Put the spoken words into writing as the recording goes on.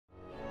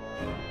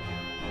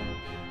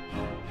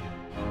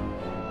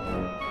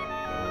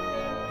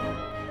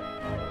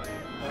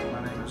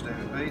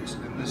lights,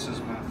 and this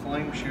is my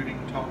flame shooting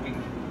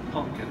talking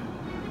pumpkin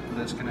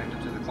that's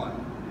connected to the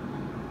cloud.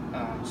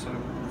 So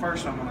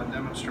first I'm going to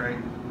demonstrate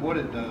what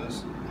it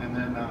does, and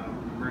then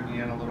bring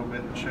you in a little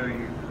bit and show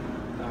you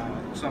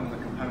some of the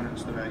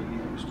components that I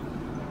used.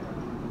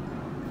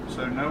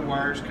 So no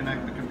wires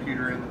connect the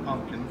computer and the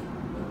pumpkin,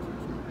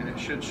 and it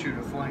should shoot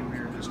a flame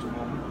here in just a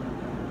moment.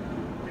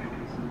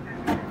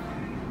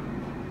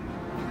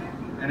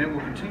 And it will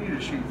continue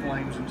to shoot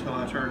flames until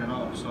I turn it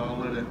off, so I'll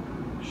let it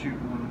shoot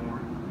one more.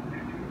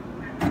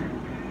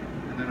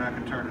 And then I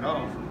can turn it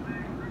off.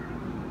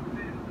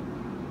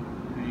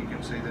 And you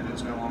can see that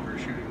it's no longer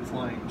shooting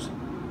flames.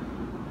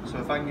 So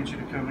if I can get you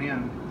to come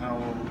in, I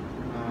will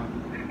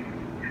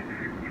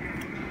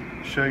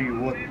show you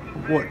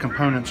what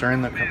components are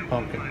in the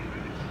pumpkin.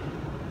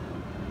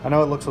 I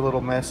know it looks a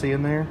little messy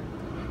in there,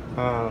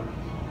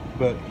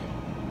 but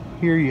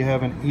here you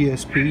have an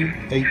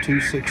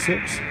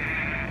ESP8266.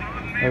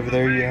 Over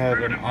there you have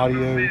an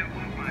audio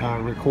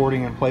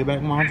recording and playback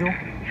module,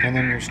 and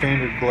then your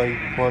standard Glade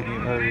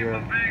plug-in, or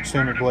your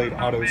standard Glade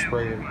auto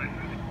sprayer.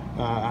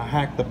 I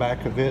hacked the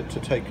back of it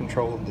to take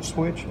control of the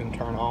switch and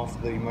turn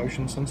off the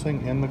motion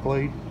sensing in the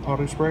Glade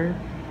auto sprayer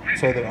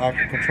so that I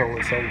can control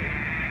it solely.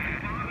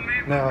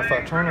 Now if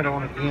I turn it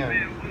on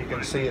again, you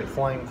can see it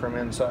flame from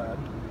inside.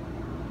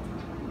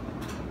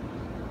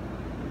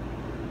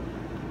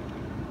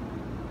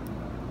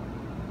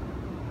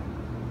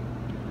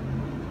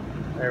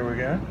 There we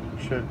go.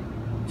 Should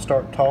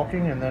start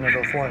talking and then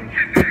it'll flame.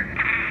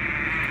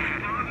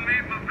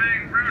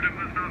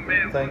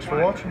 Thanks for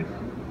watching.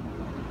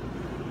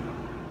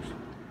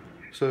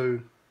 So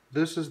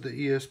this is the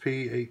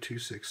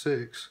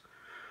ESP8266,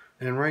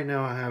 and right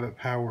now I have it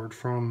powered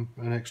from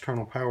an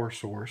external power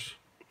source,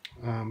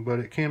 but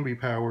it can be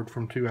powered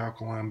from 2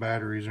 alkaline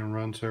batteries and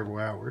run several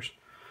hours.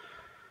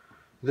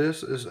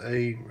 This is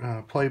a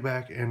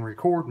playback and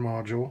record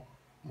module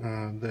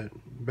that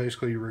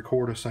basically you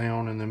record a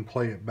sound and then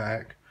play it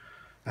back.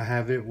 I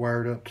have it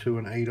wired up to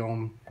an 8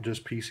 ohm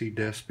just PC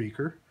desk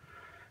speaker.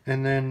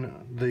 And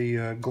then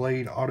the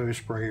Glade auto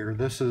sprayer,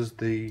 this is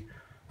the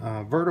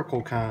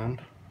vertical kind.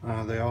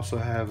 They also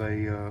have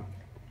a,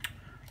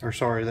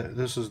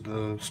 this is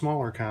the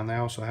smaller kind. They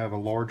also have a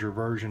larger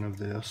version of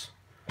this.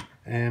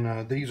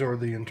 And these are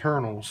the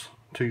internals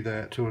to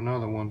that, to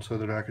another one, so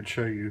that I could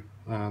show you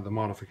the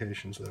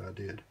modifications that I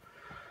did.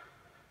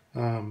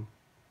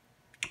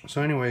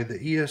 So anyway, the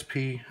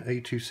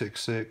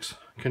ESP8266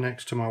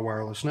 connects to my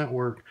wireless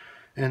network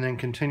and then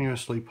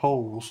continuously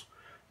polls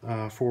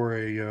for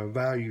a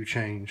value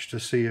change to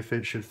see if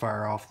it should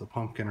fire off the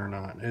pumpkin or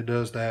not. It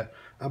does that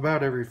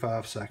about every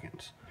 5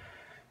 seconds.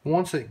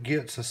 Once it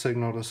gets a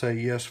signal to say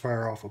yes,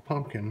 fire off a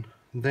pumpkin,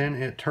 then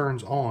it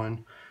turns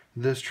on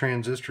this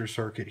transistor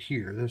circuit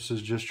here. This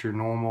is just your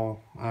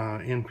normal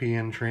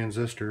NPN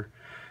transistor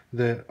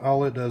that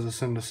all it does is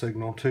send a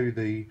signal to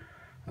the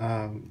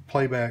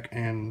playback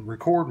and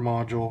record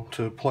module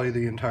to play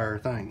the entire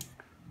thing.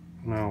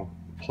 And I'll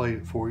play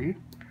it for you.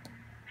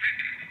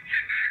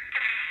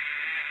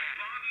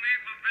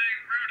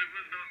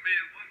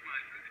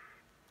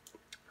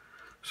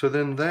 So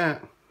then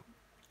that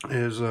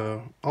is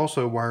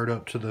also wired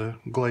up to the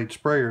Glade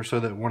sprayer so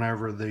that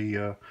whenever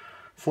the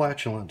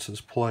flatulence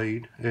is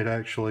played, it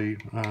actually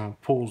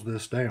pulls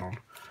this down.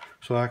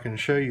 So I can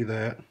show you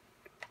that.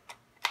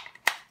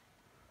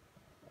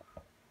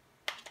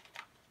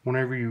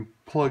 Whenever you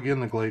plug in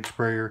the Glade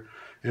sprayer,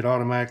 it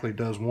automatically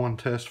does one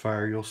test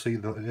fire. You'll see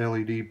the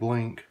LED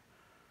blink,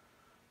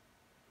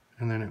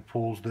 and then it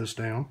pulls this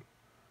down.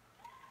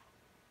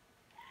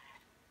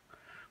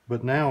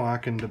 But now I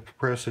can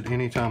depress it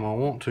anytime I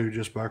want to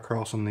just by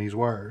crossing these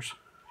wires.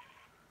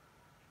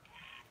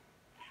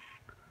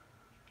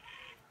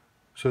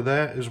 So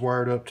that is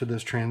wired up to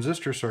this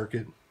transistor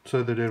circuit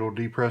so that it'll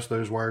depress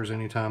those wires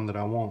anytime that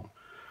I want.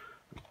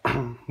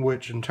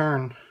 Which in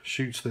turn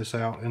shoots this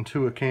out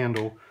into a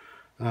candle,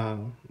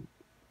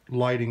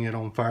 lighting it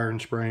on fire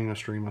and spraying a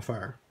stream of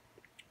fire.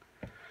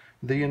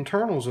 The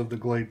internals of the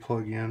Glade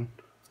plug-in,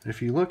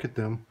 if you look at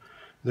them,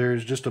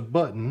 there's just a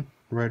button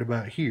right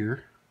about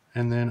here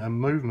and then a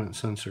movement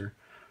sensor.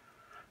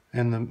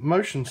 And the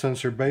motion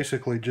sensor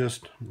basically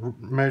just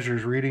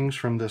measures readings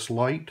from this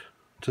light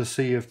to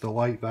see if the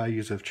light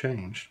values have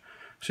changed.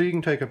 So you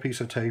can take a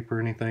piece of tape or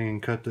anything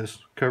and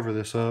cover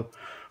this up,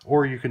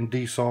 or you can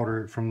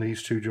desolder it from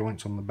these 2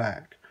 joints on the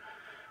back.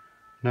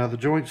 Now the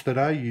joints that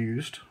I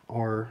used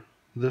are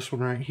this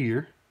one right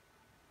here,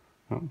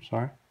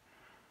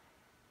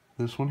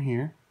 this one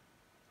here,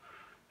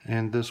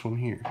 and this one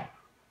here.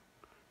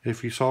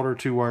 If you solder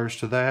 2 wires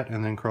to that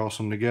and then cross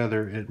them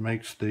together, it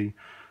makes the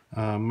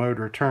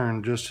motor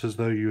turn just as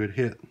though you had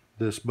hit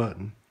this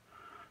button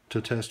to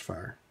test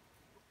fire.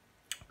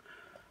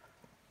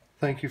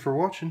 Thank you for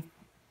watching.